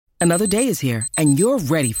Another day is here, and you're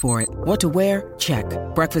ready for it. What to wear? Check.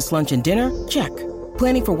 Breakfast, lunch, and dinner? Check.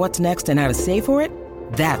 Planning for what's next and how to save for it?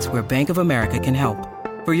 That's where Bank of America can help.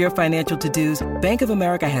 For your financial to-dos, Bank of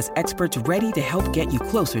America has experts ready to help get you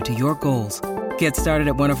closer to your goals. Get started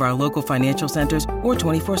at one of our local financial centers or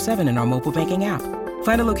 24/7 in our mobile banking app.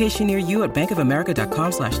 Find a location near you at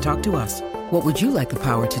bankofamerica.com/talktous. What would you like the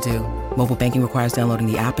power to do? Mobile banking requires downloading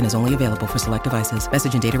the app and is only available for select devices.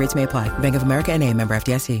 Message and data rates may apply. Bank of America N.A., member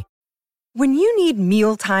FDIC. When you need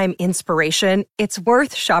mealtime inspiration, it's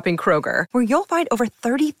worth shopping Kroger, where you'll find over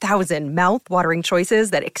 30,000 mouth-watering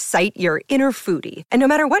choices that excite your inner foodie. And no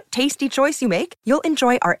matter what tasty choice you make, you'll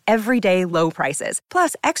enjoy our everyday low prices,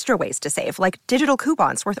 plus extra ways to save, like digital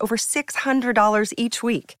coupons worth over $600 each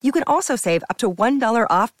week. You can also save up to $1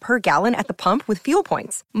 off per gallon at the pump with fuel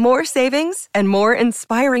points. More savings and more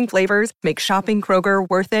inspiring flavors make shopping Kroger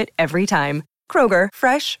worth it every time. Kroger,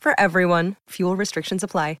 fresh for everyone. Fuel restrictions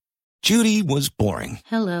apply. Judy was boring.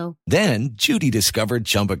 Hello. Then Judy discovered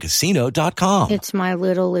ChumbaCasino.com. It's my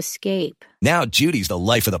little escape. Now Judy's the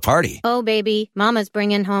life of the party. Oh, baby, mama's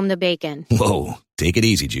bringing home the bacon. Whoa, take it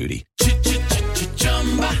easy, Judy.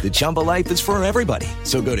 The Chumba life is for everybody.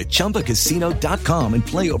 So go to ChumbaCasino.com and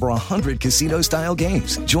play over 100 casino-style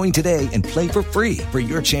games. Join today and play for free for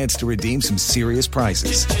your chance to redeem some serious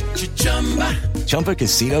prizes.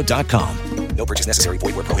 ChumbaCasino.com. No purchase necessary.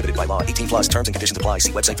 Void where prohibited by law. 18+ terms and conditions apply.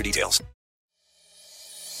 See website for details.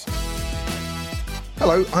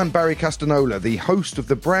 Hello, I'm Barry Castanola, the host of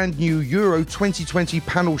the brand new Euro 2020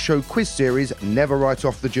 panel show quiz series, Never Write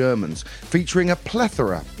Off the Germans, featuring a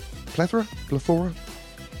plethora?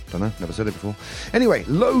 Don't know, never said it before. Anyway,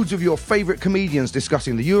 loads of your favourite comedians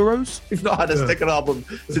discussing the Euros. We've not had a sticker album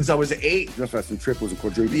since I was 8. Just had some triples and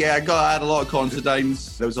quadruples. Yeah, I had a lot of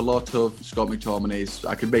Considines. There was a lot of Scott McTominays.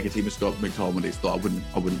 I could make a team of Scott McTominays, but I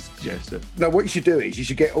wouldn't suggest it. No, what you should do is you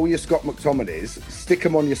should get all your Scott McTominays, stick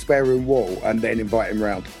them on your spare room wall, and then invite him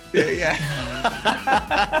round. Yeah.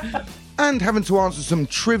 And having to answer some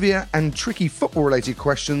trivia and tricky football-related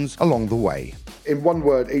questions along the way. In one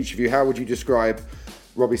word, each of you, how would you describe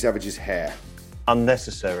Robbie Savage's hair?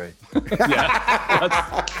 Unnecessary.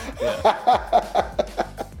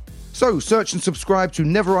 So search and subscribe to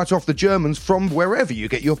Never Write Off the Germans from wherever you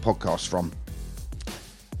get your podcasts from.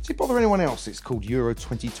 Does it bother anyone else it's called Euro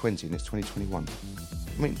 2020 and it's 2021?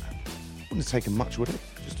 I mean, wouldn't have taken much, would it?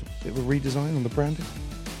 Just a bit of a redesign on the branding.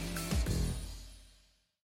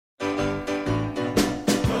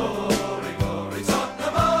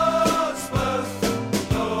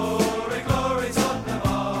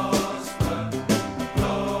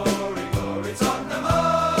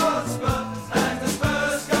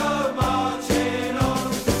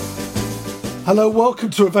 Hello, welcome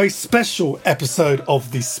to a very special episode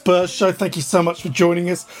of the Spurs Show. Thank you so much for joining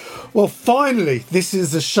us. Well, finally, this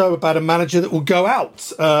is a show about a manager that will go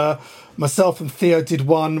out. Myself and Theo did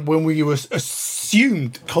one when we were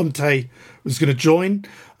assumed Conte was going to join.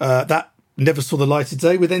 That never saw the light of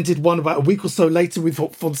day. We then did one about a week or so later. We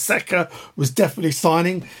thought Fonseca was definitely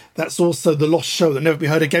signing. That's also the lost show that never be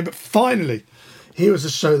heard again. But finally, here is a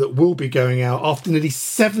show that will be going out after nearly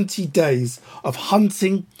 70 days of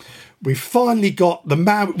hunting. We finally got the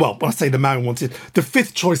man, well, when I say the man we wanted, the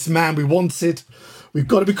fifth choice man we wanted. We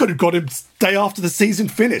could have got him day after the season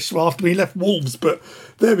finished, after he left Wolves, but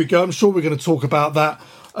there we go. I'm sure we're going to talk about that.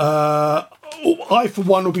 I, for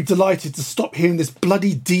one, will be delighted to stop hearing this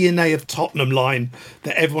bloody DNA of Tottenham line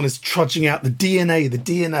that everyone is trudging out. The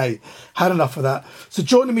DNA. Had enough of that. So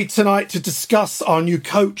joining me tonight to discuss our new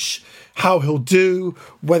coach, how he'll do,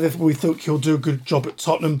 whether we think he'll do a good job at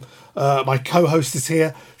Tottenham. My co-host is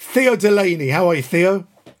here, Theo Delaney. How are you, Theo?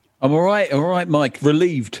 I'm all right, Mike.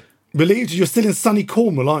 Relieved? You're still in sunny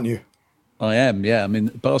Cornwall, aren't you? I am, yeah. I'm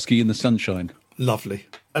basking in the sunshine. Lovely.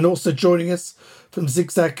 And also joining us from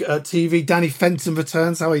Zigzag TV, Danny Fenton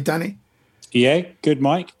returns. How are you, Danny? Yeah, good,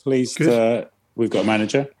 Mike. Pleased we've got a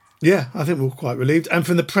manager. Yeah, I think we're quite relieved. And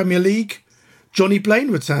from the Premier League, Johnny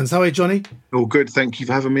Blaine returns. How are you, Johnny? All good. Thank you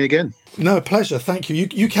for having me again. No, pleasure. Thank you.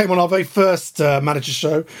 You came on our very first manager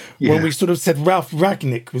show when we sort of said Ralph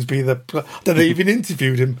Ragnick was be the. That they even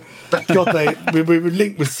interviewed him. God, we were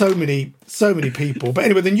linked with so many people. But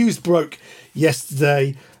anyway, the news broke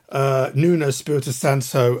yesterday. Nuno Espirito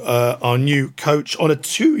Santo, our new coach, on a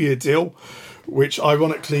 2-year deal, which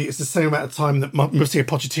ironically is the same amount of time that Mauricio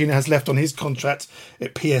Pochettino has left on his contract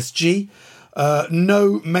at PSG.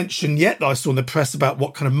 No mention yet that I saw in the press about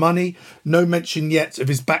what kind of money. No mention yet of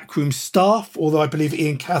his backroom staff, although I believe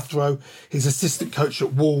Ian Cathro, his assistant coach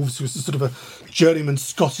at Wolves, who's a sort of a journeyman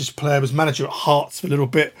Scottish player, was manager at Hearts for a little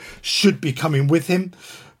bit, should be coming with him.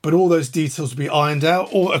 but all those details will be ironed out.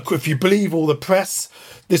 Or if you believe all the press,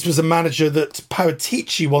 this was a manager that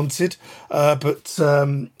Paratici wanted, but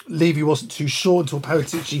Levy wasn't too sure until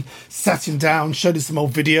Paratici sat him down, showed him some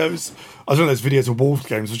old videos. I don't know those videos of Wolves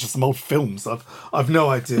games, or just some old films. I've no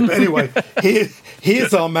idea. But anyway,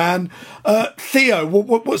 here's our man. Theo,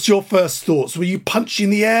 what's your first thoughts? Were you punching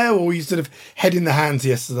the air, or were you sort of head in the hands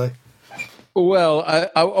yesterday? Well,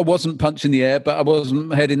 I wasn't punching the air, but I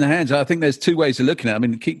wasn't head in the hands. I think there's two ways of looking at it. I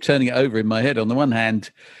mean, keep turning it over in my head. On the one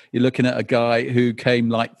hand, you're looking at a guy who came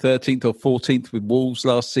like 13th or 14th with Wolves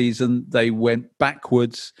last season. They went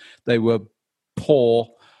backwards. They were poor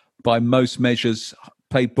by most measures,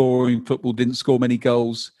 played boring football, didn't score many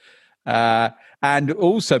goals. And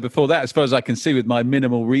also before that, as far as I can see with my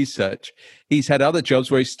minimal research, he's had other jobs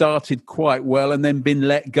where he started quite well and then been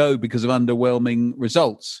let go because of underwhelming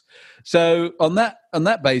results. So on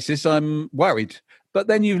that basis, I'm worried. But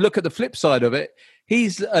then you look at the flip side of it.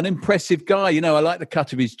 He's an impressive guy. You know, I like the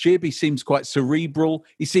cut of his jib. He seems quite cerebral.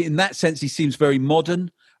 You see, in that sense, he seems very modern.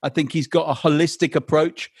 I think he's got a holistic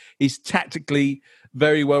approach. He's tactically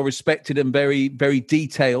very well respected and very, very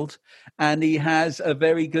detailed. And he has a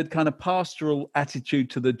very good kind of pastoral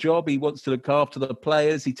attitude to the job. He wants to look after the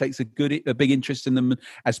players. He takes a big interest in them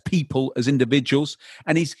as people, as individuals.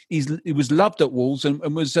 And he was loved at Wolves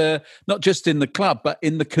and was not just in the club, but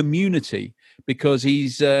in the community, because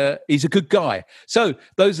he's a good guy. So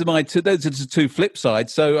those are the two flip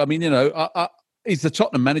sides. So, I mean, you know, he's the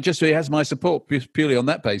Tottenham manager, so he has my support purely on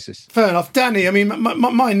that basis. Fair enough. Danny, I mean,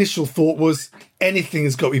 my initial thought was anything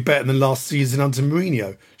has got to be better than last season under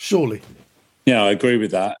Mourinho, surely. Yeah, I agree with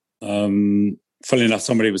that. Funnily enough,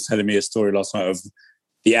 somebody was telling me a story last night of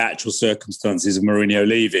the actual circumstances of Mourinho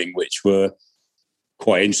leaving, which were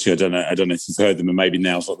quite interesting. I don't know if you've heard them, and maybe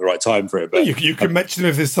now's not the right time for it. But you can mention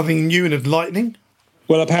if there's something new and enlightening.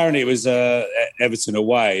 Well, apparently it was Everton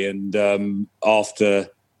away, and after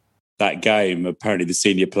that game, apparently the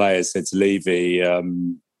senior players said to Levy,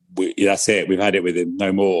 that's it, we've had it with him,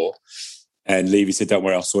 no more. And Levy said, don't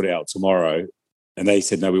worry, I'll sort it out tomorrow. And they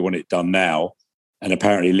said, no, we want it done now. And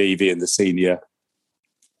apparently Levy and the senior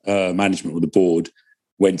management of the board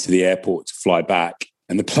went to the airport to fly back,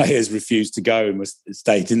 and the players refused to go and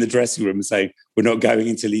stayed in the dressing room and saying, we're not going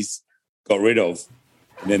until he's got rid of.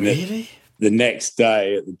 And then the next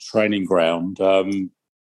day at the training ground,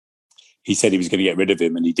 he said he was going to get rid of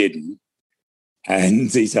him, and he didn't.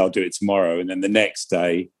 And he said, I'll do it tomorrow. And then the next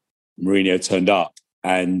day, Mourinho turned up,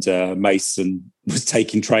 and Mason was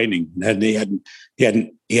taking training, and he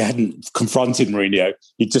hadn't confronted Mourinho.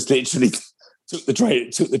 He just literally took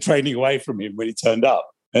the training away from him when he turned up,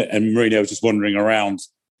 and Mourinho was just wandering around,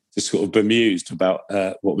 just sort of bemused about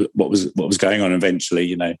what was going on. Eventually,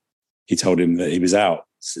 you know, he told him that he was out.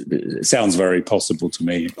 It sounds very possible to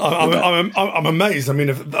me. I'm amazed. I mean,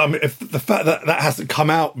 if the fact that hasn't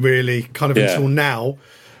come out really kind of until now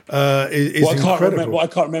is incredible. What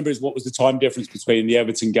I can't remember is what was the time difference between the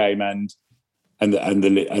Everton game and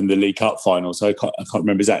the League Cup final. So I can't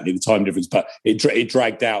remember exactly the time difference, but it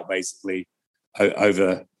dragged out basically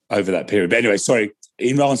over that period. But anyway, sorry.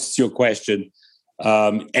 In answer to your question,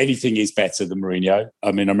 anything is better than Mourinho.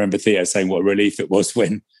 I mean, I remember Theo saying what a relief it was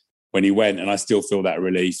when he went, and I still feel that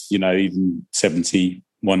relief, you know, even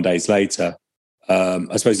 71 days later.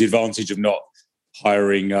 I suppose the advantage of not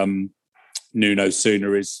hiring Nuno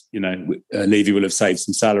sooner is, you know, Levy will have saved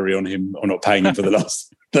some salary on him or not paying him for the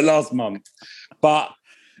last month. But,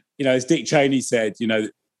 you know, as Dick Cheney said, you know,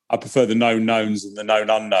 I prefer the known knowns and the known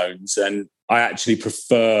unknowns. And I actually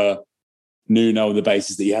prefer Nuno on the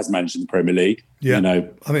basis that he has managed in the Premier League. Yeah, you know,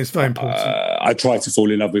 I think it's very important. I tried to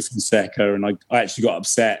fall in love with Fonseca, and I actually got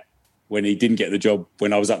upset when he didn't get the job,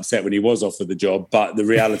 when I was upset when he was offered the job. But the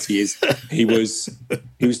reality is he was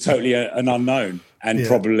totally an unknown, and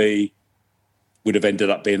probably would have ended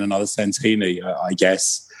up being another Santini, I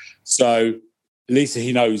guess. So at least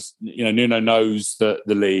he knows, you know, Nuno knows the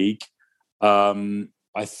league.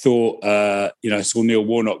 I thought, I saw Neil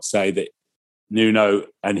Warnock say that Nuno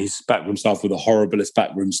and his backroom staff were the horriblest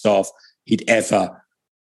backroom staff he'd ever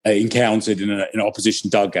encountered in an opposition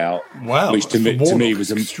dugout. Wow, which to me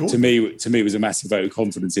was a massive vote of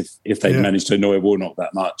confidence if they'd managed to annoy Warnock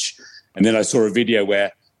that much. And then I saw a video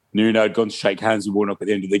where Nuno had gone to shake hands with Warnock at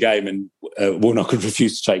the end of the game, and Warnock had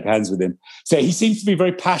refused to shake hands with him. So he seems to be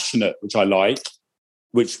very passionate, which I like,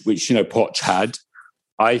 which you know Poch had.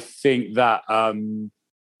 I think that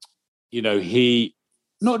he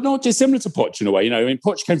not dissimilar to Poch in a way. You know, I mean,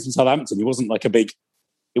 Poch came from Southampton. He wasn't a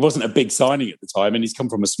big signing at the time, and he's come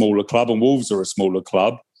from a smaller club, and Wolves are a smaller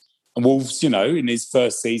club. And Wolves, you know, in his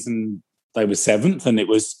first season, they were 7th, and it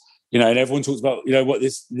was and everyone talks about, what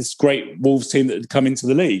this great Wolves team that had come into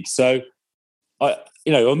the league. So,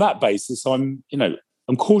 on that basis, I'm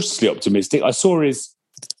cautiously optimistic. I saw his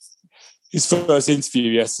first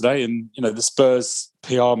interview yesterday, and the Spurs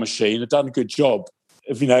PR machine had done a good job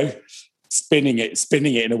of spinning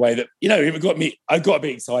it in a way that I got a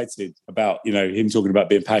bit excited about him talking about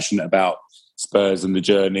being passionate about Spurs and the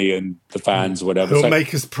journey and the fans or whatever. He'll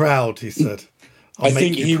make us proud, he said. I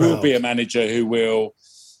think he will be a manager who will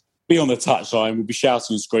be on the touchline, will be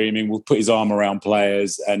shouting and screaming, will put his arm around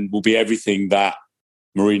players, and will be everything that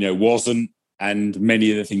Mourinho wasn't, and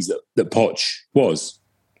many of the things that Poch was.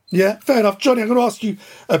 Yeah, fair enough. Johnny, I'm going to ask you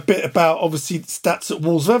a bit about, obviously, stats at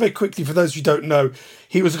Wolves. Very, very quickly, for those who don't know,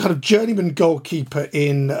 he was a kind of journeyman goalkeeper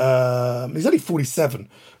in... he's only 47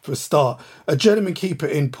 for a start. A journeyman keeper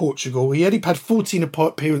in Portugal. He only had 14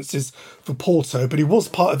 appearances for Porto, but he was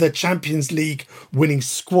part of their Champions League winning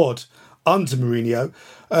squad under Mourinho.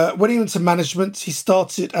 When he went to management, he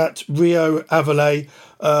started at Rio Ave,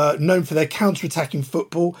 known for their counter-attacking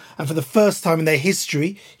football, and for the first time in their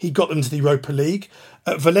history, he got them to the Europa League.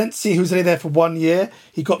 At Valencia, he was only there for 1 year.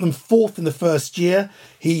 He got them fourth in the first year.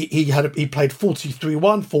 He played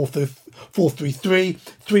 4-2-3-1, 4-3-3,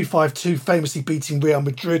 3-5-2, famously beating Real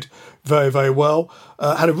Madrid very, very well.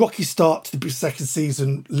 Had a rocky start to the second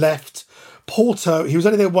season, left. Porto, he was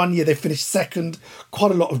only there 1 year. They finished second, quite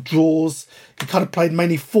a lot of draws. He kind of played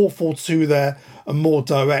mainly 4-4-2 there and more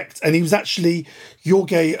direct. And he was actually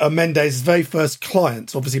Jorge Mendes' very first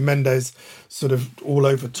client. Obviously, Mendes sort of all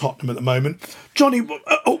over Tottenham at the moment. Johnny,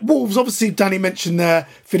 Wolves, obviously, Danny mentioned there,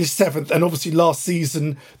 finished seventh. And obviously last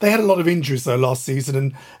season, they had a lot of injuries though last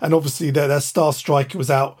season. And obviously their star striker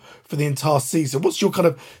was out for the entire season. What's your kind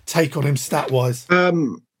of take on him stat-wise?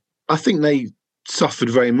 I think they suffered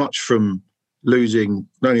very much from losing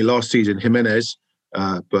not only last season Jimenez,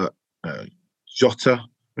 but Jota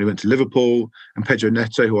when he went to Liverpool, and Pedro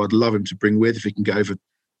Neto, who I'd love him to bring with if he can get over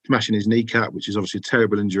smashing his kneecap, which is obviously a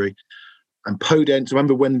terrible injury. And Podence,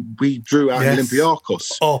 remember when we drew out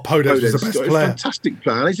Olympiacos? Oh, Podence was the best player. Fantastic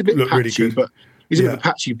player. He's a bit patchy, really, but he's a bit of a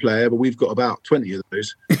patchy player, but we've got about 20 of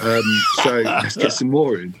those. So let's get some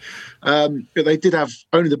more in. But they did have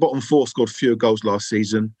only the bottom four scored fewer goals last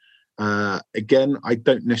season. Again, I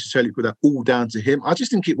don't necessarily put that all down to him. I just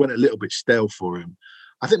think it went a little bit stale for him.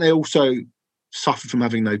 I think they also suffered from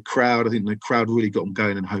having no crowd. I think the crowd really got them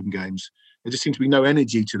going in home games. There just seems to be no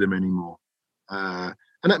energy to them anymore.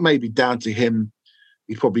 And that may be down to him.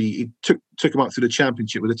 He took him up through the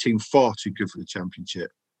championship with a team far too good for the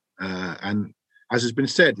championship. And as has been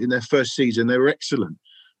said, in their first season, they were excellent.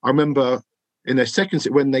 I remember in their second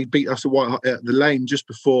season, when they beat us at the Lane just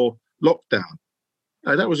before lockdown,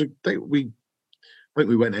 I think we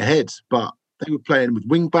went ahead, but they were playing with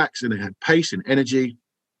wing backs and they had pace and energy.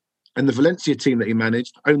 And the Valencia team that he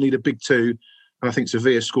managed, only the big two, and I think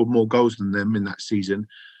Sevilla scored more goals than them in that season.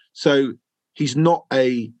 So he's not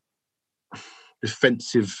a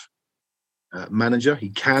defensive manager. He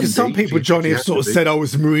can be. Some people, Johnny, have sort of said, "Oh,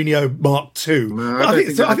 it's Mourinho Mark II." No, I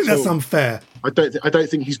think that's unfair. I don't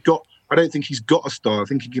think he's got a style. I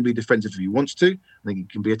think he can be defensive if he wants to. I think he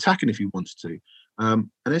can be attacking if he wants to. And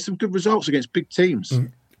there's some good results against big teams.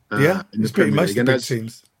 In the Premier League. Big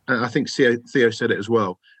teams. And I think Theo said it as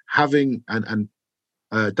well. Having and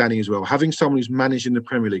Danny as well. Having someone who's managed in the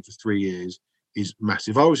Premier League for 3 years is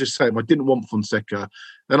massive. I was just saying I didn't want Fonseca.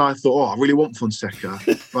 Then I thought, I really want Fonseca.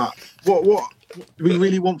 But what do we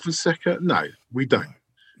really want Fonseca? No, we don't.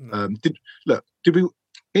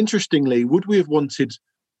 Interestingly, would we have wanted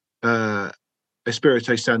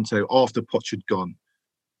Espirito Santo after Poch had gone?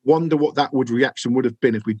 Wonder what that reaction would have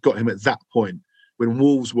been if we'd got him at that point when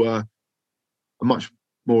Wolves were a much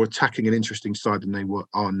more attacking and interesting side than they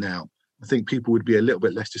are now. I think people would be a little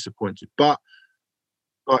bit less disappointed. But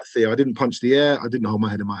like Theo, I didn't punch the air. I didn't hold my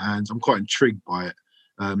head in my hands. I'm quite intrigued by it.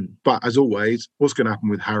 But as always, what's going to happen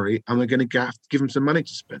with Harry? And we're going to have to give him some money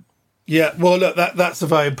to spend. Yeah, well, look, that's a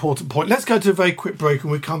very important point. Let's go to a very quick break,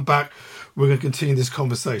 and when we come back, we're going to continue this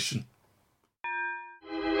conversation.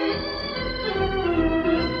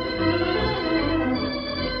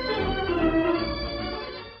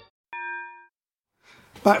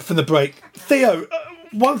 Back from the break. Theo,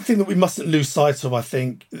 one thing that we mustn't lose sight of, I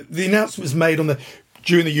think, the announcement was made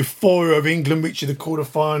during the euphoria of England reaching the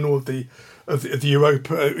quarter-final of the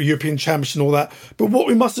European Championship and all that. But what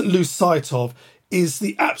we mustn't lose sight of is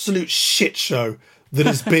the absolute shit show that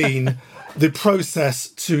has been the process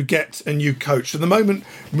to get a new coach. From the moment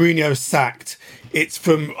Mourinho sacked, it's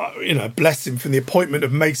from, bless him, from the appointment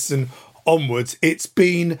of Mason onwards, it's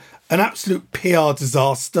been an absolute PR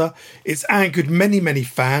disaster. It's angered many, many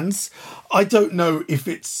fans. I don't know if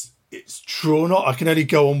it's it's true or not. I can only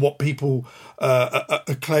go on what people are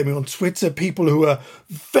claiming on Twitter. People who are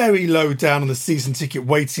very low down on the season ticket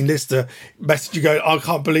waiting list message you going, I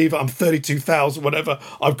can't believe it, I'm 32,000, whatever,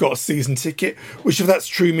 I've got a season ticket, which if that's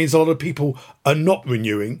true means a lot of people are not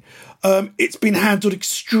renewing. It's been handled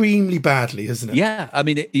extremely badly, hasn't it? Yeah, I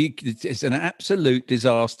mean, it's an absolute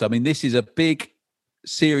disaster. I mean, this is a big,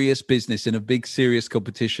 serious business in a big, serious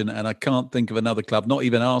competition, and I can't think of another club, not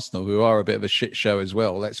even Arsenal, who are a bit of a shit show as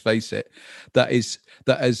well, let's face it, that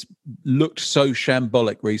has looked so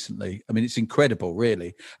shambolic recently. I mean, it's incredible,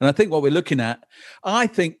 really. And I think what we're looking at, I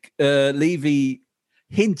think Levy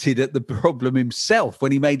hinted at the problem himself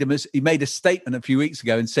when he made a statement a few weeks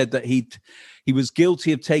ago and said that he was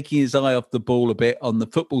guilty of taking his eye off the ball a bit on the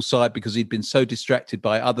football side because he'd been so distracted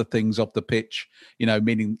by other things off the pitch,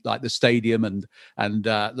 meaning like the stadium and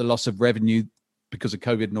the loss of revenue because of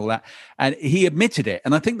COVID and all that. And he admitted it.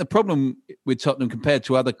 And I think the problem with Tottenham compared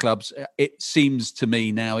to other clubs, it seems to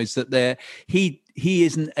me now, is that he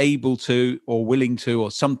isn't able to or willing to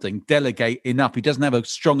or something delegate enough. He doesn't have a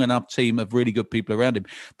strong enough team of really good people around him.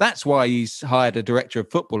 That's why he's hired a director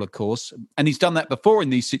of football, of course. And he's done that before in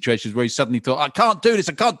these situations where he suddenly thought, I can't do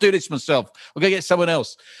this myself. I'm going to get someone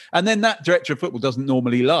else. And then that director of football doesn't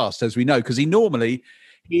normally last, as we know, because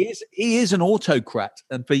he is an autocrat,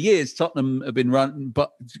 and for years Tottenham have been run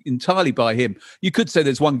entirely by him. You could say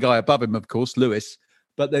there's one guy above him, of course, Lewis,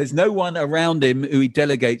 but there's no one around him who he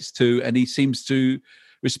delegates to, and he seems to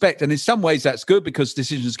respect. And in some ways that's good because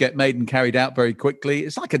decisions get made and carried out very quickly.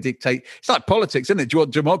 It's like it's like politics, isn't it? Do you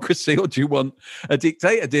want democracy or do you want a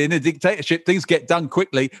dictator? In a dictatorship, things get done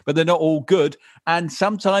quickly, but they're not all good. And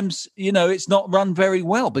sometimes, it's not run very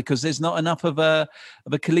well because there's not enough of a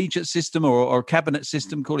collegiate system or a cabinet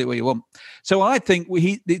system, call it what you want. So I think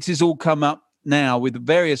this has all come up now with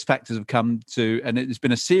various factors have come to, and it's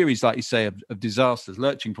been a series, like you say, of disasters,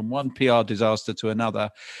 lurching from one PR disaster to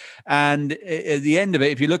another. And at the end of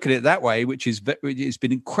it, if you look at it that way, it's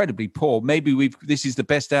been incredibly poor, maybe this is the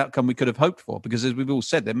best outcome we could have hoped for, because as we've all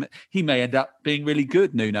said, he may end up being really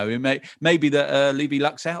good, Nuno. Maybe that Levy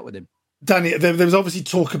lucks out with him. Danny, there was obviously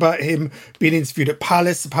talk about him being interviewed at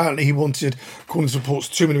Palace. Apparently he wanted, according to reports,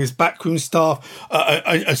 too many of his backroom staff.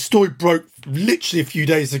 A story broke literally a few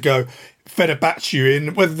days ago, Fenerbahce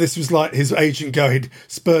in, whether this was like his agent going,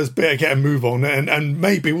 Spurs better get a move on, and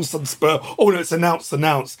maybe all some Spurs, no, it's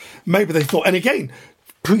announced. Maybe they thought, and again,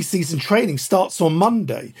 pre-season training starts on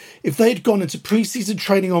Monday. If they'd gone into pre-season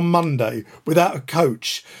training on Monday without a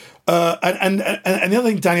coach, and the other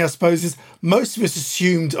thing, Danny, I suppose, is most of us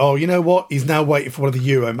assumed, you know what? He's now waiting for one of the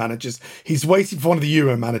Euro managers. He's waiting for one of the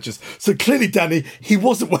Euro managers. So clearly, Danny, he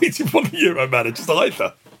wasn't waiting for one of the Euro managers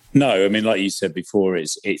either. No, I mean, like you said before,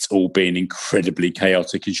 it's all been incredibly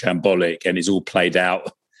chaotic and shambolic, and it's all played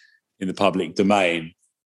out in the public domain.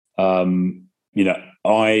 I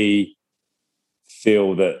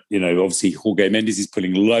feel that, obviously Jorge Mendes is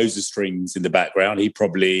pulling loads of strings in the background. He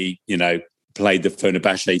probably, played the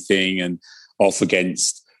Fenerbahce thing and off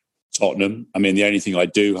against Tottenham. I mean, the only thing I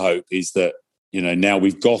do hope is that, now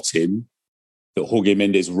we've got him, that Jorge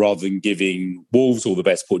Mendes, rather than giving Wolves all the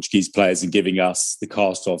best Portuguese players and giving us the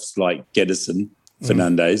cast-offs like Gedison,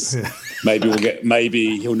 Fernandes,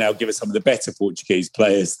 maybe he'll now give us some of the better Portuguese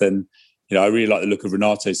players than, I really like the look of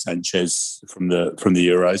Renato Sanchez from the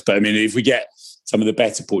Euros. But I mean, if we get some of the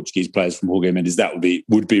better Portuguese players from Jorge Mendes, that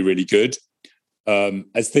would be really good.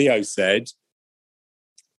 As Theo said,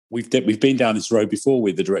 we've been down this road before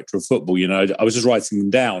with the director of football. I was just writing them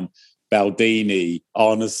down: Baldini,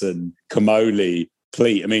 Arneson, Comoli,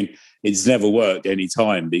 Pleat. I mean, it's never worked any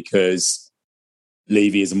time because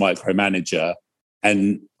Levy is a micromanager,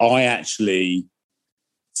 and I actually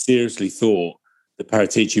seriously thought that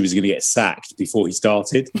Paratici was going to get sacked before he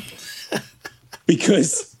started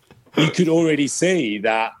because you could already see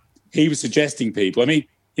that he was suggesting people. I mean,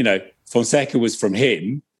 Fonseca was from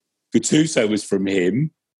him, Gattuso was from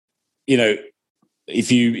him.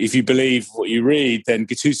 If you believe what you read, then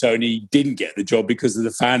Gattuso only didn't get the job because of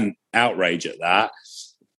the fan outrage at that.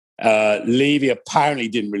 Levy apparently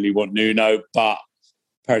didn't really want Nuno, but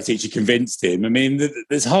Paratici convinced him. I mean,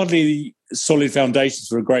 there's hardly solid foundations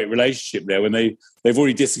for a great relationship there when they've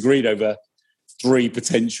already disagreed over 3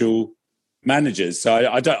 potential managers. So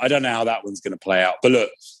I don't know how that one's going to play out. But look,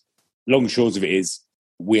 long and short of it is,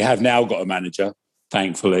 we have now got a manager,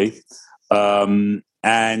 thankfully. And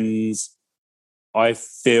I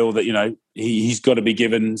feel that, he's got to be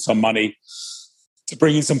given some money to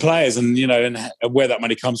bring in some players, and and where that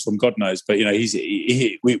money comes from, God knows. But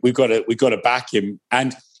we've got to back him.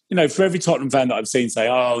 And for every Tottenham fan that I've seen say,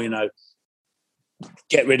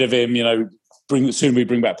 get rid of him, sooner we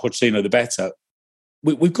bring back Pochettino, the better.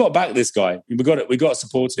 we've got to back this guy. We've got to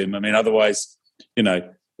support him. I mean, otherwise,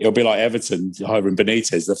 it'll be like Everton hiring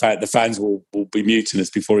Benitez. The fans will be mutinous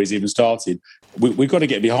before he's even started. We've got to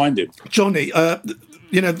get behind him. Johnny,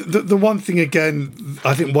 the one thing, again,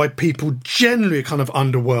 I think why people generally are kind of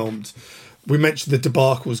underwhelmed, we mentioned the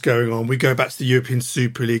debacles going on. We go back to the European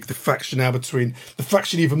Super League, the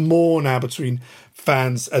fraction even more now between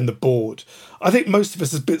fans and the board. I think most of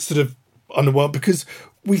us are a bit sort of underwhelmed because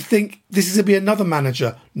we think this is going to be another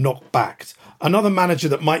manager not backed. Another manager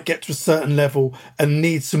that might get to a certain level and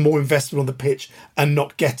need some more investment on the pitch and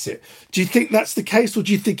not get it. Do you think that's the case, or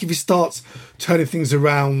do you think if he starts turning things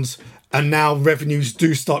around and now revenues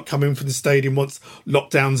do start coming for the stadium once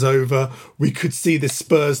lockdown's over, we could see this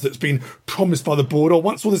Spurs that's been promised by the board, or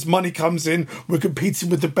once all this money comes in, we're competing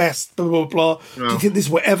with the best, blah, blah, blah. No. Do you think this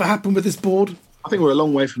will ever happen with this board? I think we're a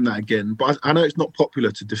long way from that again, but I know it's not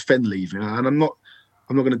popular to defend Levy, and I'm not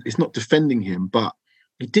going to, it's not defending him, but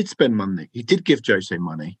he did spend money. He did give Jose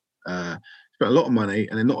money, spent a lot of money,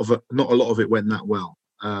 and then not a lot of it went that well.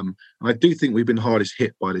 And I do think we've been hardest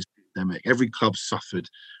hit by this pandemic. Every club suffered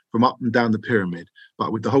from up and down the pyramid,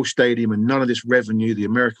 but with the whole stadium and none of this revenue, the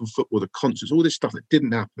American football, the concerts, all this stuff that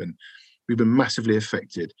didn't happen, we've been massively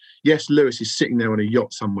affected. Yes, Lewis is sitting there on a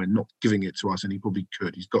yacht somewhere, not giving it to us, and he probably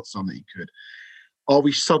could. He's got some that he could. Are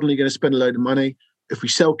we suddenly going to spend a load of money? If we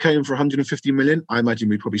sell Kane for 150 million, I imagine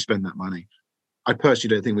we'd probably spend that money. I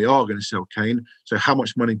personally don't think we are going to sell Kane. So how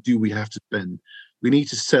much money do we have to spend? We need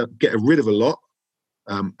to get rid of a lot,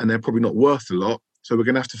 and they're probably not worth a lot. So we're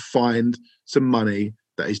going to have to find some money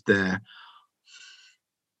that is there.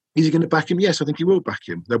 Is he going to back him? Yes, I think he will back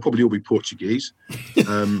him. They'll probably all be Portuguese.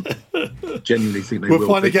 Genuinely think they will. We'll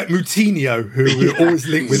finally get Moutinho, who we're always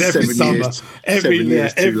linked with every summer.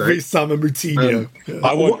 Every summer, Moutinho.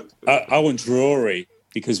 I want Drury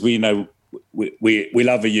because we know we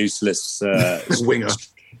love a useless winger,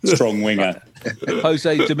 strong winger.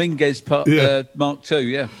 Jose Dominguez, Mark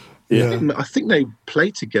II. Yeah. I think they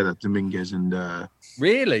play together, Dominguez and.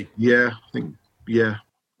 Really? Yeah, I think. Yeah.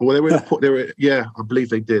 Well, I believe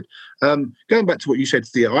they did. Going back to what you said,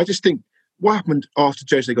 Theo, I just think what happened after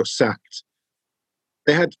Jose got sacked,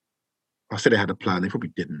 I said they had a plan, they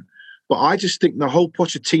probably didn't. But I just think the whole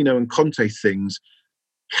Pochettino and Conte things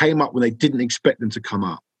came up when they didn't expect them to come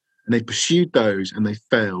up. And they pursued those and they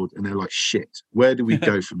failed. And they're like, shit, where do we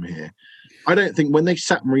go from here? I don't think when they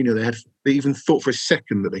sacked Mourinho, they even thought for a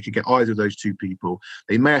second that they could get either of those two people.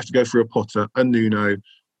 They may have to go for a Potter, a Nuno,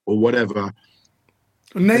 or whatever.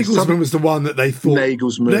 Nagelsmann was the one that they thought.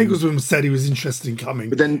 Nagelsmann said he was interested in coming,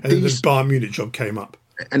 but then the Bayern Munich job came up.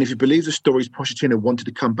 And if you believe the stories, Pochettino wanted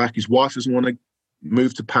to come back. His wife doesn't want to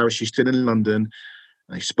move to Paris. She's still in London.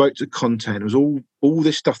 And they spoke to Conte. It was all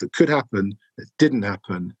this stuff that could happen that didn't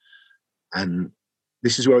happen. And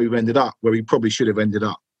this is where we've ended up, where we probably should have ended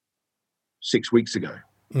up 6 weeks ago.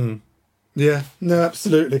 Mm. Yeah, no,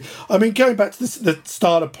 absolutely. I mean, going back to the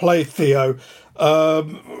style of play, Theo,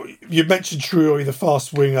 you mentioned Traoré, the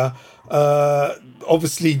fast winger.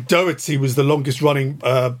 Obviously, Doherty was the longest running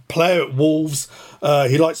player at Wolves.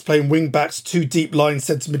 He likes playing wing backs, two deep line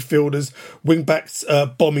centre midfielders, wing backs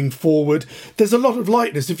bombing forward. There's a lot of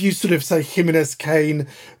likeness. If you sort of say Jimenez, Kane,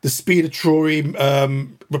 the speed of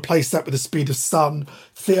Traoré, replace that with the speed of Son,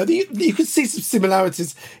 Theo, you can see some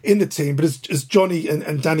similarities in the team. But as Johnny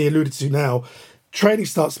and Danny alluded to now, training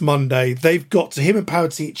starts Monday. Him and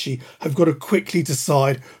Paratici have got to quickly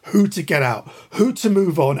decide who to get out, who to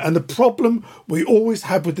move on. And the problem we always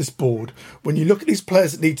have with this board, when you look at these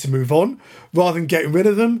players that need to move on, rather than getting rid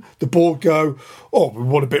of them, the board go, oh, we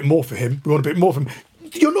want a bit more for him.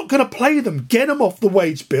 You're not going to play them. Get them off the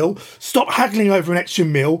wage bill. Stop haggling over an extra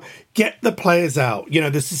mil. Get the players out. The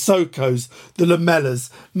Sissokos, the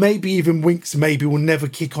Lamellas, maybe even Winks maybe will never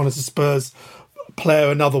kick on as a Spurs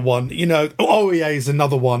player, another one. OEA is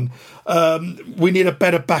another one. We need a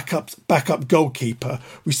better backup goalkeeper.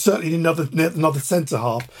 We certainly need another centre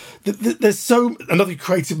half. There's another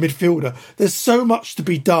creative midfielder. There's so much to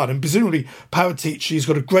be done, and presumably Paratici has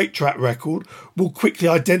got a great track record. Will quickly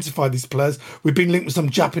identify these players. We've been linked with some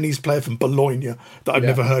Japanese player from Bologna that I've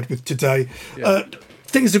never heard with today. Yeah.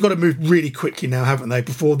 Things have got to move really quickly now, haven't they,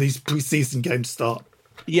 before these pre-season games start?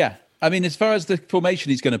 Yeah. I mean, as far as the formation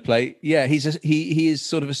he's going to play, he is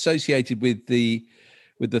sort of associated with the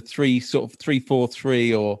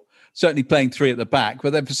 3-4-3, or certainly playing three at the back.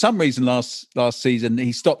 But then for some reason last season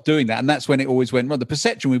he stopped doing that, and that's when it always went wrong. The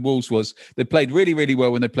perception with Wolves was they played really, really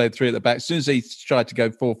well when they played three at the back. As soon as he tried to go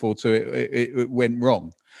 4-4-2, it went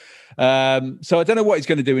wrong. So I don't know what he's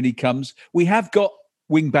going to do when he comes. We have got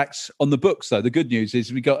wing backs on the books, though. The good news is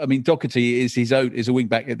Doherty is a wing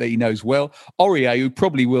back that he knows well. Aurier, who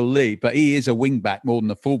probably will leave, but he is a wing back more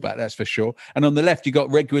than a full back, that's for sure. And on the left, you got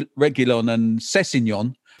Reguilon and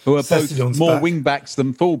Sessegnon, who are both more wing backs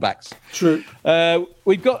than full backs. True.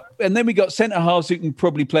 We got centre halves who can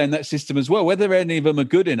probably play in that system as well. Whether any of them are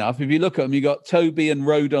good enough, if you look at them, you got Toby and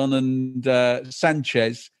Rodon and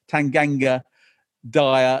Sanchez, Tanganga,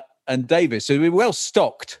 Dyer, and Davis. So we're well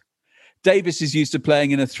stocked. Davis is used to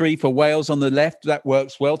playing in a 3 for Wales on the left. That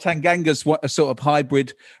works well. Tanganga's a sort of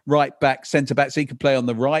hybrid right back, centre back, so he could play on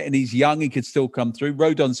the right, and he's young. He could still come through.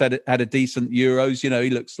 Rodon's had a decent Euros. He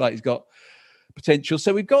looks like he's got potential.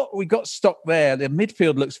 So we've got stock there. The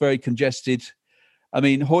midfield looks very congested. I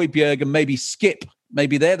mean, Højbjerg and maybe Skip.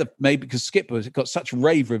 Maybe because Skip has got such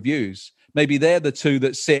rave reviews. Maybe they're the two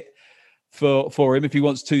that sit for him if he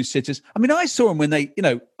wants two sitters. I mean, I saw him when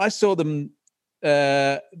I saw them.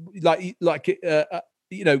 They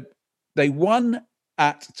won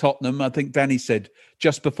at Tottenham, I think Danny said,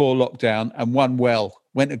 just before lockdown, and won well.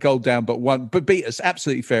 Went a goal down, but beat us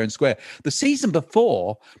absolutely fair and square. The season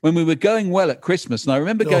before, when we were going well at Christmas, and I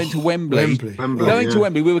remember going to Wembley. To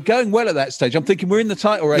Wembley, we were going well at that stage. I'm thinking, we're in the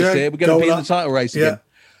title race here. We're going to be in the title race again.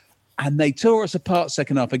 And they tore us apart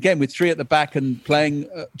second half, again, with 3 at the back and playing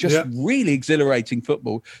really exhilarating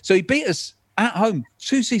football. So he beat us at home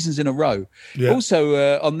 2 seasons in a row.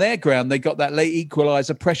 Also on their ground, they got that late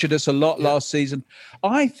equaliser, pressured us a lot last season.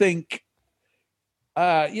 I think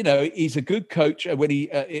he's a good coach. When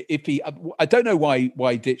I don't know why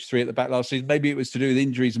he ditched 3 at the back last season. Maybe it was to do with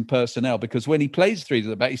injuries and personnel, because when he plays 3 at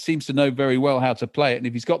the back, he seems to know very well how to play it, and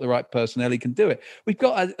if he's got the right personnel, he can do it. We've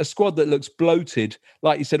got a squad that looks bloated,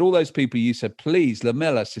 like you said. All those people you said, please,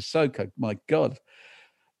 Lamela, Sissoko, my God.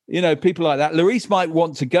 People like that. Lloris might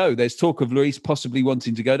want to go. There's talk of Lloris possibly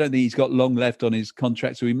wanting to go. I don't think he's got long left on his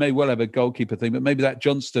contract, so we may well have a goalkeeper thing, but maybe that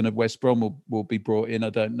Johnston of West Brom will be brought in. I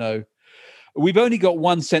don't know. We've only got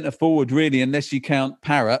one centre forward, really, unless you count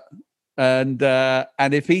Parrott. And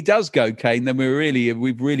if he does go, Kane, then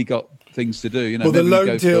we've really got things to do.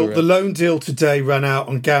 The loan deal today ran out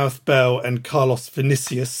on Gareth Bale and Carlos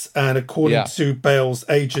Vinicius, and according to Bale's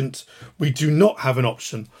agent, we do not have an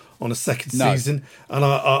option on a second season, and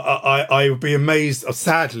I would be amazed.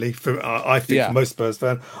 Sadly, for most Spurs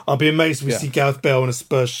fans, I'll be amazed if we see Gareth Bale in a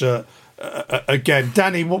Spurs shirt again.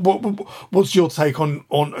 Danny, what's your take on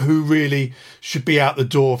who really should be out the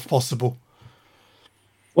door if possible?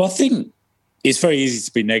 Well, I think it's very easy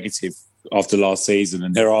to be negative after last season,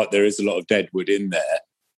 and there is a lot of deadwood in there.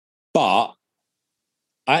 But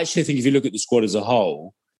I actually think if you look at the squad as a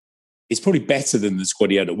whole, it's probably better than the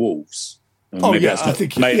squad he had at Wolves. Maybe that's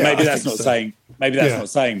not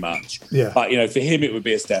saying much. Yeah. But for him, it would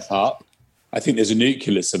be a step up. I think there's a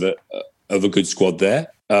nucleus of a good squad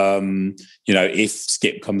there. If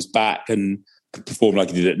Skip comes back and perform like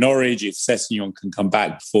he did at Norwich, if Sessegnon can come back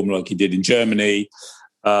and perform like he did in Germany,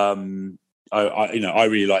 I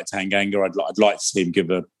really like Tanganga. I'd like to see him give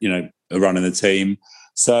a run in the team.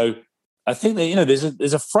 So I think that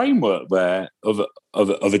there's a framework there of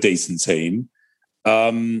a decent team.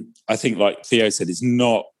 I think, like Theo said, it's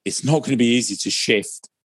not going to be easy to shift.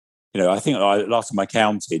 I think last time I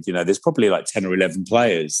counted, there's probably like 10 or 11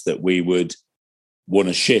 players that we would want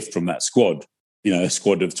to shift from that squad. A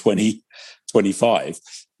squad of 20, 25.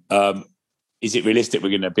 Is it realistic we're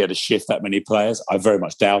going to be able to shift that many players? I very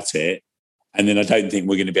much doubt it. And then I don't think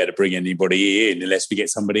we're going to be able to bring anybody in unless we get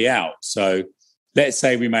somebody out. So let's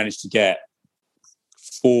say we manage to get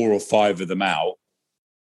 4 or 5 of them out.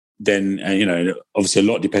 Then, obviously a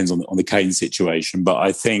lot depends on the Kane situation. But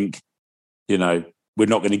I think, we're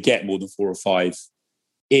not going to get more than 4 or 5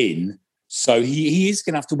 in. So he is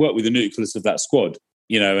going to have to work with the nucleus of that squad,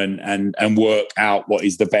 and work out what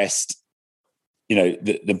is the best,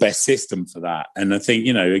 the best system for that. And I think,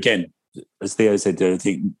 again, as Theo said, I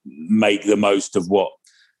think make the most of what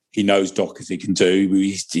he knows Doherty can do.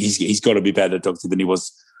 He's got to be better, Doherty, than he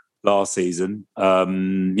was last season.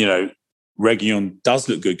 Reguilon does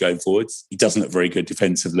look good going forwards. He doesn't look very good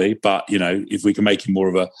defensively, but if we can make him more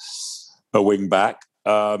of a wing back,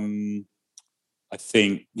 I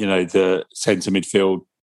think the centre midfield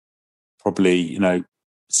probably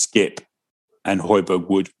Skip and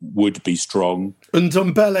Højbjerg would be strong. And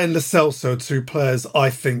Ndombele and Lo Celso, 2 players I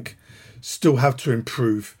think still have to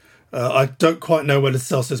improve. I don't quite know where Lo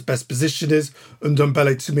Celso's best position is.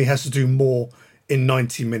 Ndombele to me has to do more in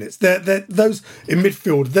 90 minutes. Those in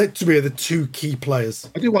midfield, they to me are the 2 key players.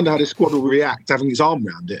 I do wonder how this squad will react having his arm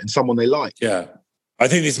around it and someone they like. Yeah. I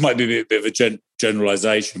think this might be a bit of a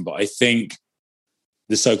generalisation, but I think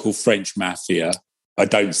the so-called French mafia, I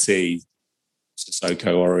don't see Sissoko,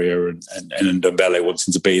 Aurier and Ndombele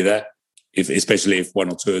wanting to be there, especially if one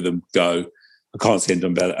or two of them go. I can't see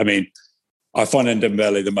Ndombele. I mean, I find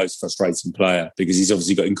Ndombele the most frustrating player because he's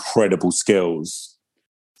obviously got incredible skills,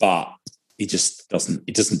 but he just doesn't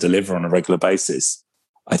deliver on a regular basis.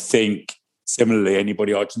 I think similarly,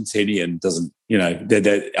 anybody Argentinian doesn't,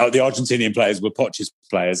 the Argentinian players were Poch's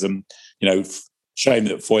players, and, shame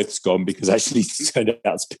that Foyth's gone because actually he turned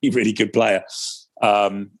out to be a really good player.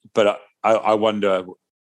 But I wonder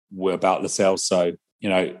about Lo Celso.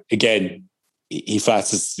 Again, he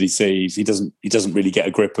flatters to deceive. He doesn't really get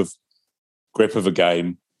a grip of a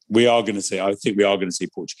game. I think we are going to see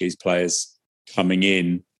Portuguese players coming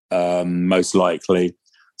in, most likely.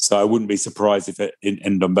 So I wouldn't be surprised if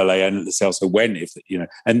Ndombele and Lo Celso went.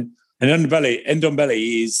 And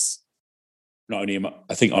Ndombele is not only,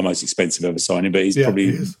 I think, our most expensive ever signing, but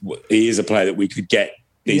he is a player that we could get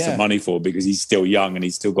decent money for because he's still young and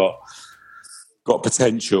he's still got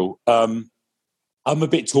potential. I'm a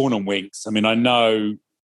bit torn on Winks. I mean, I know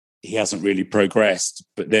he hasn't really progressed,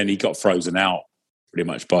 but then he got frozen out pretty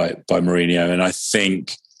much by Mourinho, and I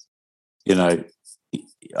think, I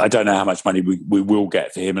don't know how much money we will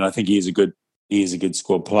get for him, and I think he is a good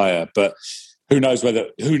squad player. But who knows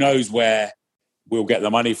where we'll get the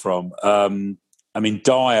money from? I mean,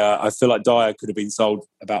 Dyer. I feel like Dyer could have been sold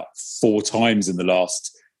about 4 times in the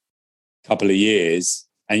last couple of years,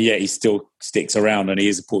 and yet he still sticks around, and he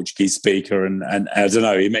is a Portuguese speaker. And I don't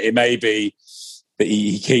know. It may be that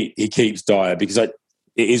he keeps Dyer because it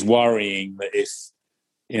is worrying that if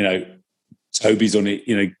Toby's on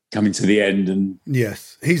it, coming to the end. And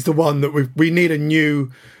yes, he's the one that we need a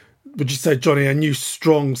new, would you say, Johnny, a new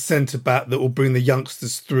strong centre-back that will bring the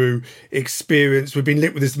youngsters through experience. We've been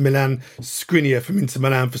linked with this Milan Skriniar from Inter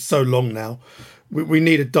Milan for so long now. We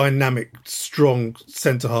need a dynamic, strong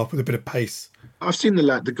centre-half with a bit of pace. I've seen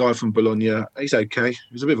the guy from Bologna. He's okay.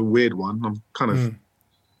 He's a bit of a weird one. I'm kind of...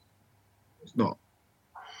 He's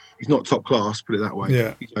not top class, put it that way.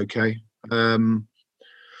 Yeah. He's okay. The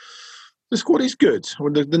squad is good. I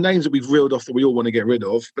mean, the names that we've reeled off that we all want to get rid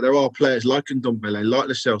of, but there are players like Ndombele, like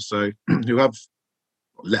Lo Celso, who have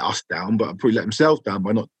let us down, but probably let themselves down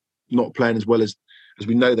by not playing as well as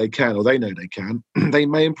we know they can, or they know they can. They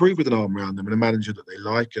may improve with an arm around them and a manager that they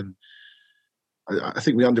like. And I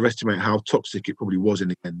think we underestimate how toxic it probably was in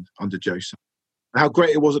the end under Jose. How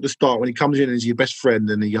great it was at the start when he comes in and he's your best friend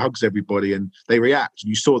and he hugs everybody and they react. And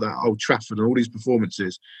you saw that at Old Trafford and all these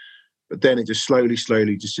performances. But then it just slowly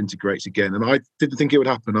disintegrates again. And I didn't think it would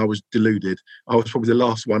happen. I was deluded. I was probably the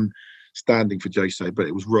last one standing for Jose, but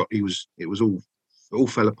it was all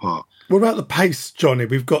fell apart. What about the pace, Johnny?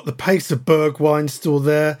 We've got the pace of Bergwijn still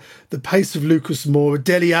there, the pace of Lucas Moura.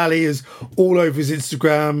 Dele Alli is all over his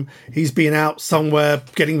Instagram. He's been out somewhere,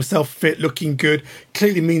 getting himself fit, looking good.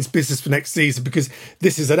 Clearly means business for next season because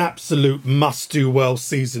this is an absolute must-do-well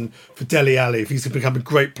season for Dele Alli if he's going to become a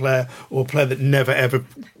great player or a player that never, ever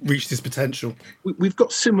reached his potential. We've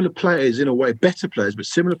got similar players in a way, better players, but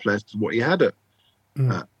similar players to what he had at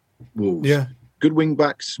Wolves. Yeah. Good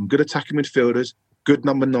wing-backs, some good attacking midfielders, good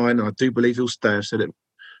number 9, and I do believe he'll stay. I've said it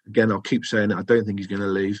again, I'll keep saying it. I don't think he's going to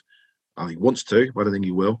leave. He wants to, but I don't think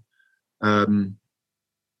he will. I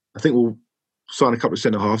think we'll sign a couple of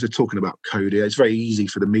centre-halves. They're talking about Cody. It's very easy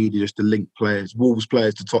for the media just to link players, Wolves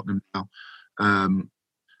players to Tottenham now. I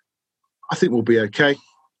think we'll be okay,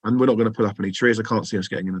 and we're not going to pull up any trees. I can't see us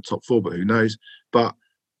getting in the top 4, but who knows? But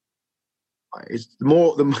it's a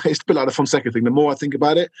bit like the Fonseca thing. The more I think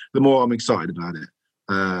about it, the more I'm excited about it.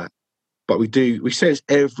 But we say this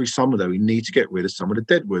every summer, though, we need to get rid of some of the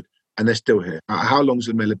deadwood, and they're still here. How long has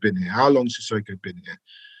Lamela been here? How long has Sissoko been here?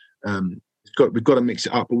 We've got to mix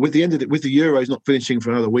it up. But with the Euros not finishing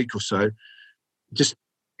for another week or so, it's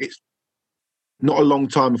not a long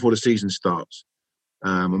time before the season starts.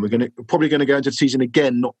 And we're probably going to go into the season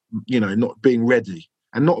again, not being ready.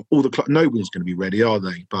 And not all nobody's going to be ready, are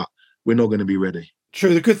they? But we're not going to be ready.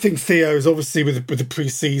 True. The good thing, Theo, is obviously with the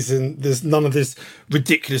pre-season, there's none of this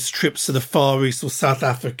ridiculous trips to the Far East or South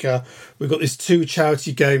Africa. We've got these 2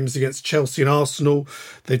 charity games against Chelsea and Arsenal.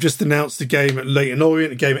 They've just announced a game at Leyton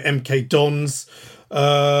Orient, a game at MK Dons.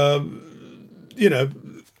 Not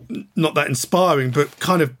that inspiring, but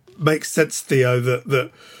kind of makes sense, Theo,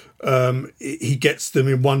 that he gets them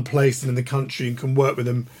in one place and in the country and can work with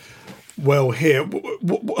them well here.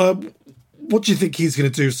 What do you think he's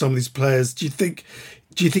going to do with some of these players? Do you think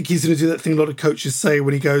he's going to do that thing a lot of coaches say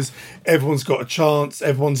when he goes, everyone's got a chance,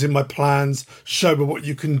 everyone's in my plans, show me what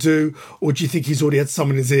you can do? Or do you think he's already had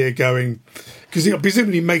someone in his ear going, because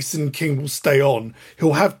presumably Mason King will stay on.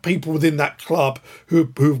 He'll have people within that club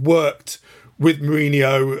who've worked with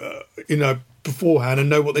Mourinho, beforehand and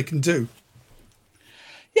know what they can do.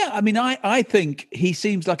 Yeah, I mean, I think he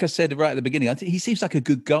seems, like I said right at the beginning, I think he seems like a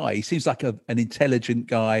good guy. He seems like an intelligent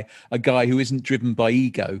guy, a guy who isn't driven by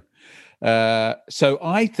ego. So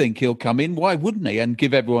I think he'll come in. Why wouldn't he? And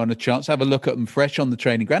give everyone a chance, have a look at them fresh on the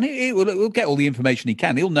training ground. He'll get all the information he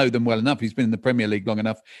can. He'll know them well enough. He's been in the Premier League long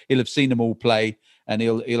enough. He'll have seen them all play. And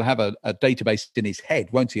he'll have a database in his head,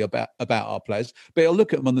 won't he, about our players? But he'll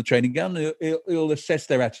look at them on the training ground. He'll assess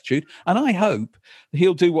their attitude, and I hope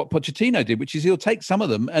he'll do what Pochettino did, which is he'll take some of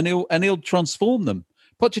them and he'll transform them.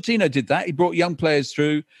 Pochettino did that. He brought young players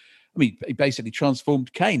through. I mean, he basically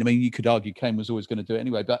transformed Kane. I mean, you could argue Kane was always going to do it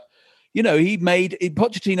anyway, but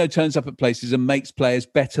Pochettino turns up at places and makes players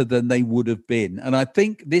better than they would have been. And I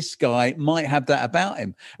think this guy might have that about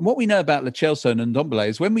him. And what we know about Lo Celso and Ndombele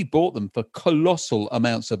is when we bought them for colossal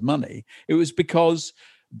amounts of money, it was because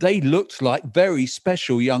they looked like very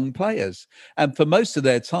special young players. And for most of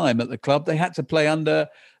their time at the club, they had to play under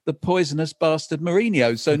the poisonous bastard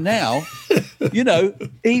Mourinho. So now,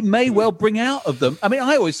 he may well bring out of them. I mean,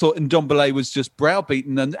 I always thought Ndombele was just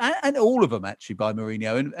browbeaten and all of them actually by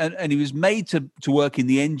Mourinho. And he was made to work in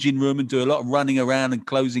the engine room and do a lot of running around and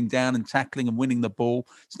closing down and tackling and winning the ball.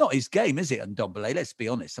 It's not his game, is it, Ndombele? Let's be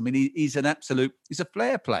honest. I mean, he's a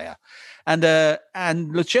flair player. And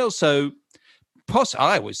Lo Celso,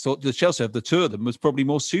 I always thought the Chelsea of the two of them was probably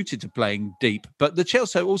more suited to playing deep. But the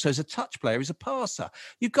Chelsea also is a touch player, he's a passer.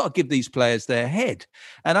 You've got to give these players their head.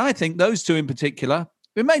 And I think those two in particular,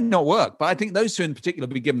 it may not work, but I think those two in particular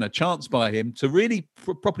will be given a chance by him to really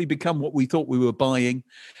properly become what we thought we were buying.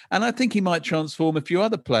 And I think he might transform a few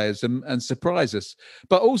other players and surprise us.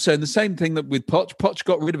 But also, in the same thing that with Poch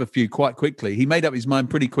got rid of a few quite quickly. He made up his mind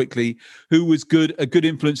pretty quickly who was a good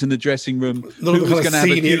influence in the dressing room. Who was going to have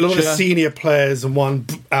a future. A lot of senior players and one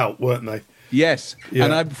out, weren't they? Yes. Yeah.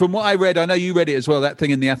 And from what I read, I know you read it as well, that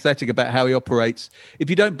thing in The Athletic about how he operates. If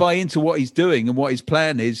you don't buy into what he's doing and what his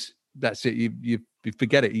plan is, that's it. You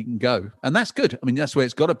forget it. You can go, and that's good. I mean, that's where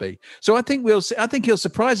it's got to be. So I think we'll see. I think he'll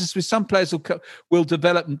surprise us with some players will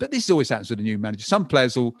develop. But this always happens with a new manager. Some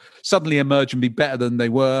players will suddenly emerge and be better than they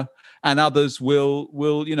were, and others will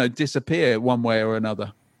disappear one way or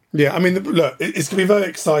another. Yeah, I mean, look, it's going to be very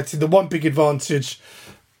exciting. The one big advantage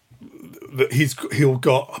that he'll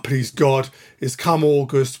got, please God, is come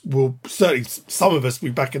August, we'll certainly some of us will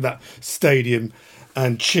be back in that stadium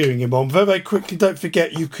and cheering him on. Very, very quickly, don't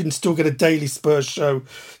forget you can still get a daily Spurs show,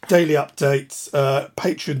 daily updates,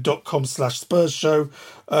 patreon.com/Spurs show.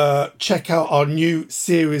 Check out our new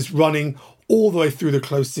series running all the way through the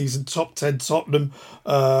close season, Top 10 Tottenham.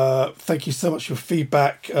 Thank you so much for your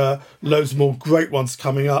feedback. Loads more great ones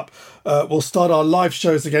coming up. We'll start our live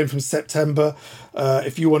shows again from September.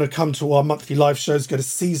 If you want to come to our monthly live shows, go to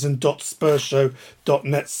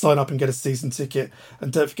season.spursshow.net, sign up and get a season ticket.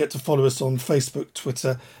 And don't forget to follow us on Facebook,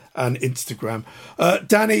 Twitter and Instagram.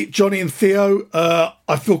 Danny, Johnny and Theo,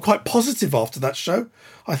 I feel quite positive after that show.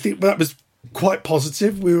 I think that was quite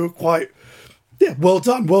positive. We were quite... Yeah, well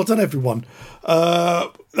done everyone.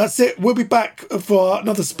 That's it. We'll be back for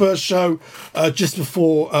another Spurs show just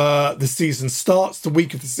before the season starts, the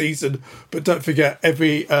week of the season. But don't forget,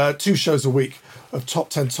 every 2 shows a week of Top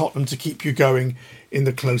 10 Tottenham to keep you going in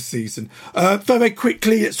the close season. Very, very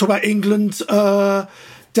quickly, let's talk about England.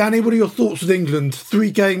 Danny, what are your thoughts with England? 3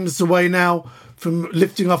 games away now from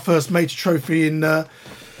lifting our first major trophy in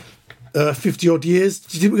 50-odd years.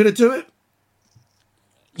 Do you think we're going to do it?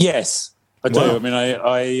 Yes. I do. Wow. I mean,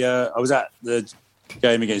 I was at the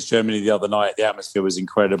game against Germany the other night. The atmosphere was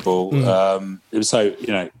incredible. It was so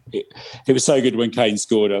it was so good when Kane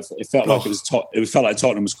scored. It felt like it felt like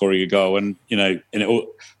Tottenham was scoring a goal, and and it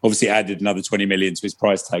obviously added another 20 million to his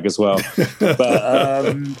price tag as well.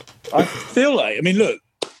 But I feel like, I mean, look,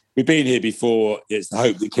 we've been here before. It's the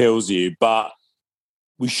hope that kills you, but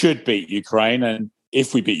we should beat Ukraine, and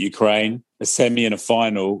if we beat Ukraine, a semi and a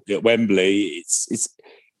final at Wembley,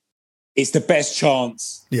 it's the best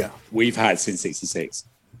chance we've had since '66.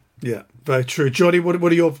 Yeah, very true. Johnny,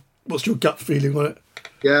 what's your gut feeling on it?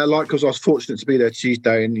 Yeah, because I was fortunate to be there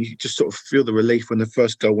Tuesday, and you just sort of feel the relief when the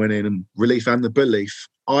first goal went in, and relief and the belief.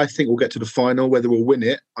 I think we'll get to the final. Whether we'll win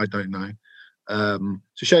it, I don't know.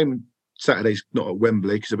 It's a shame Saturday's not at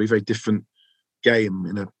Wembley because it'll be a very different game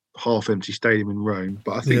in a half-empty stadium in Rome.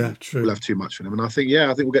 But I think we'll have too much for them. And I think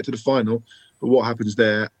we'll get to the final. But what happens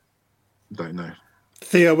there, I don't know.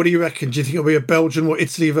 Theo, what do you reckon? Do you think it'll be a Belgium or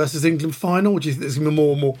Italy versus England final? Or do you think there's going to be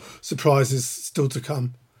more and more surprises still to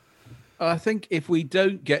come? I think if we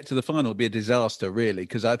don't get to the final, it'll be a disaster, really,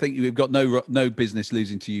 because I think we've got no business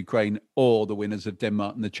losing to Ukraine or the winners of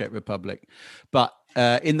Denmark and the Czech Republic. But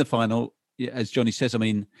in the final, as Johnny says, I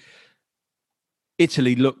mean,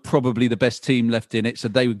 Italy look probably the best team left in it, so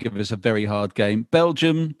they would give us a very hard game.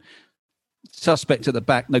 Belgium, suspect at the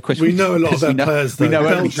back, no question. We know a lot of their players, though. We know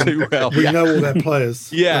only too well. We know all their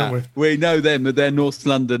players. Yeah, we know them with their North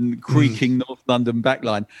London, creaking North London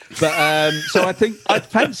backline. But so I think I'd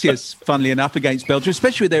fancy us, funnily enough, against Belgium,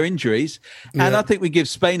 especially with their injuries. And I think we give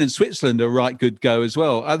Spain and Switzerland a right good go as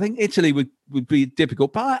well. I think Italy would be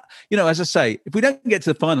difficult. But, as I say, if we don't get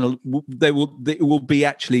to the final, it will be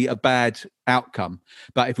actually a bad outcome.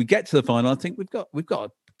 But if we get to the final, I think we've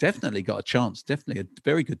definitely got a chance, definitely a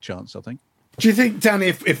very good chance, I think. Do you think, Danny,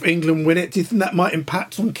 if England win it, do you think that might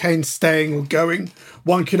impact on Kane staying or going?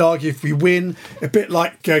 One could argue if we win, a bit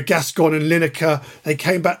like Gascoigne and Lineker, they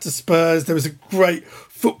came back to Spurs. There was a great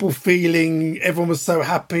football feeling. Everyone was so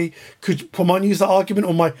happy. Could Pomon use that argument, or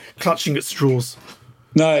am I clutching at straws?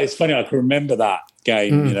 No, it's funny. I can remember that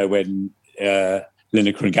game, when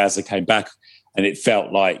Lineker and Gazza came back, and it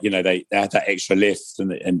felt like, they had that extra lift,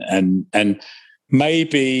 and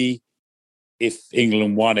maybe if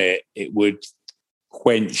England won it, it would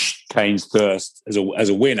quench Kane's thirst as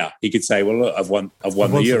a winner. He could say, "Well, look, I've won the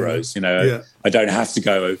Euros. I don't have to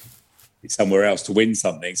go somewhere else to win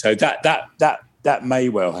something." So that may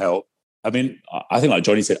well help. I mean, I think, like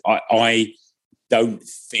Johnny said, I don't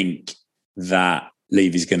think that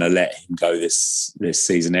Levy's going to let him go this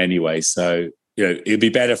season anyway. So it'd be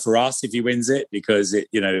better for us if he wins it, because it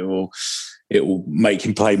will make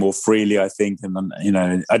him play more freely, I think. And,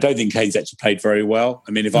 I don't think Kane's actually played very well.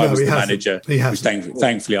 I mean, if I was the manager, which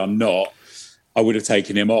thankfully I'm not, I would have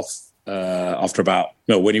taken him off after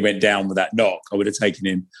when he went down with that knock, I would have taken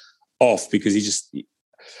him off, because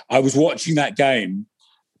I was watching that game,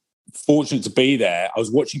 fortunate to be there. I was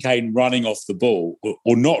watching Kane running off the ball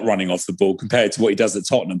or not running off the ball compared to what he does at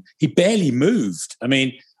Tottenham. He barely moved. I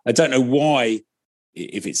mean, I don't know why,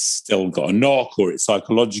 if it's still got a knock or it's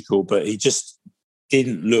psychological, but he just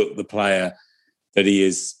didn't look the player that he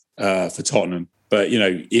is for Tottenham. But,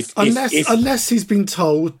 unless he's been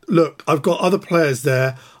told, look, I've got other players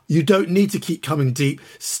there, you don't need to keep coming deep,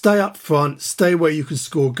 stay up front, stay where you can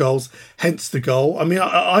score goals, hence the goal. I mean,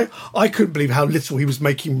 I couldn't believe how little he was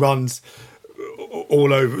making runs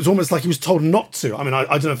all over. It was almost like he was told not to. I mean, I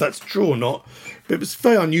don't know if that's true or not, but it was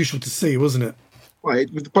very unusual to see, wasn't it? Right,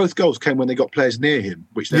 both goals came when they got players near him,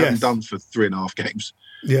 which they haven't done for 3.5 games.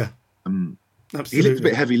 Yeah, absolutely. He looked a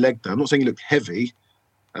bit heavy-legged, though. I'm not saying he looked heavy.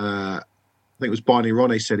 I think it was Barney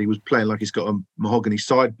Ronay said he was playing like he's got a mahogany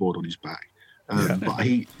sideboard on his back. But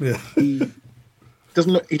he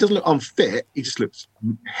doesn't look unfit. He just looks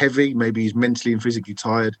heavy. Maybe he's mentally and physically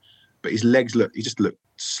tired, but his legs he just looked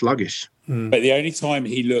sluggish. But the only time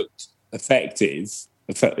he looked effective,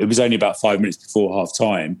 it was only about 5 minutes before half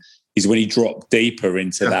time, is when he dropped deeper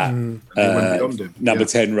into that number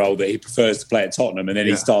 10 role that he prefers to play at Tottenham. And then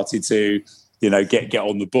he started to, get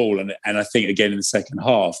on the ball. And I think again in the second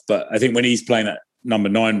half, but I think when he's playing that number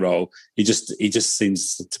 9 role, he just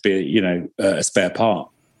seems to be, a spare part.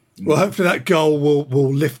 Well, hopefully that goal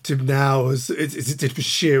will lift him now, as it did for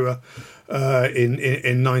Shearer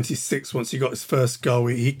in 96. Once he got his first goal,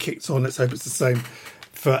 he kicked on. Let's hope it's the same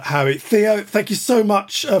for Harry. Theo, thank you so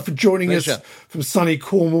much for joining us from sunny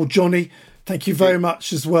Cornwall. Johnny, thank you very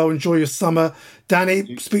much as well. Enjoy your summer.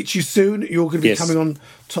 Danny, speak to you soon. You're going to be coming on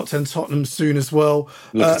Top 10 Tottenham soon as well.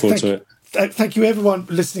 Looking forward to it. Thank you, everyone,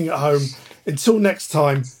 listening at home. Until next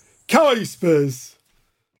time, Cowboy Spurs.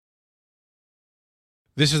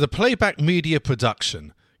 This is a Playback Media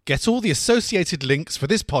production. Get all the associated links for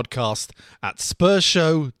this podcast at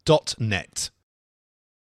spursshow.net.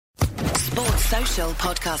 Sports Social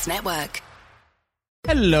Podcast Network.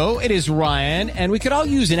 Hello, it is Ryan, and we could all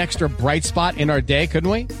use an extra bright spot in our day, couldn't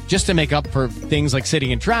we? Just to make up for things like sitting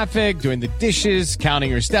in traffic, doing the dishes, counting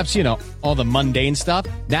your steps, all the mundane stuff.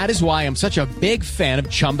 That is why I'm such a big fan of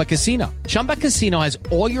Chumba Casino. Chumba Casino has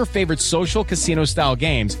all your favorite social casino-style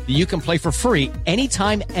games that you can play for free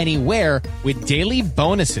anytime, anywhere with daily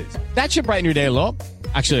bonuses. That should brighten your day a little.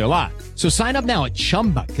 Actually, a lot. So sign up now at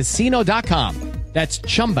ChumbaCasino.com. That's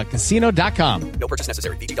ChumbaCasino.com. No purchase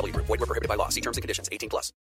necessary. VGW Group. Void where prohibited by law. See terms and conditions. 18+.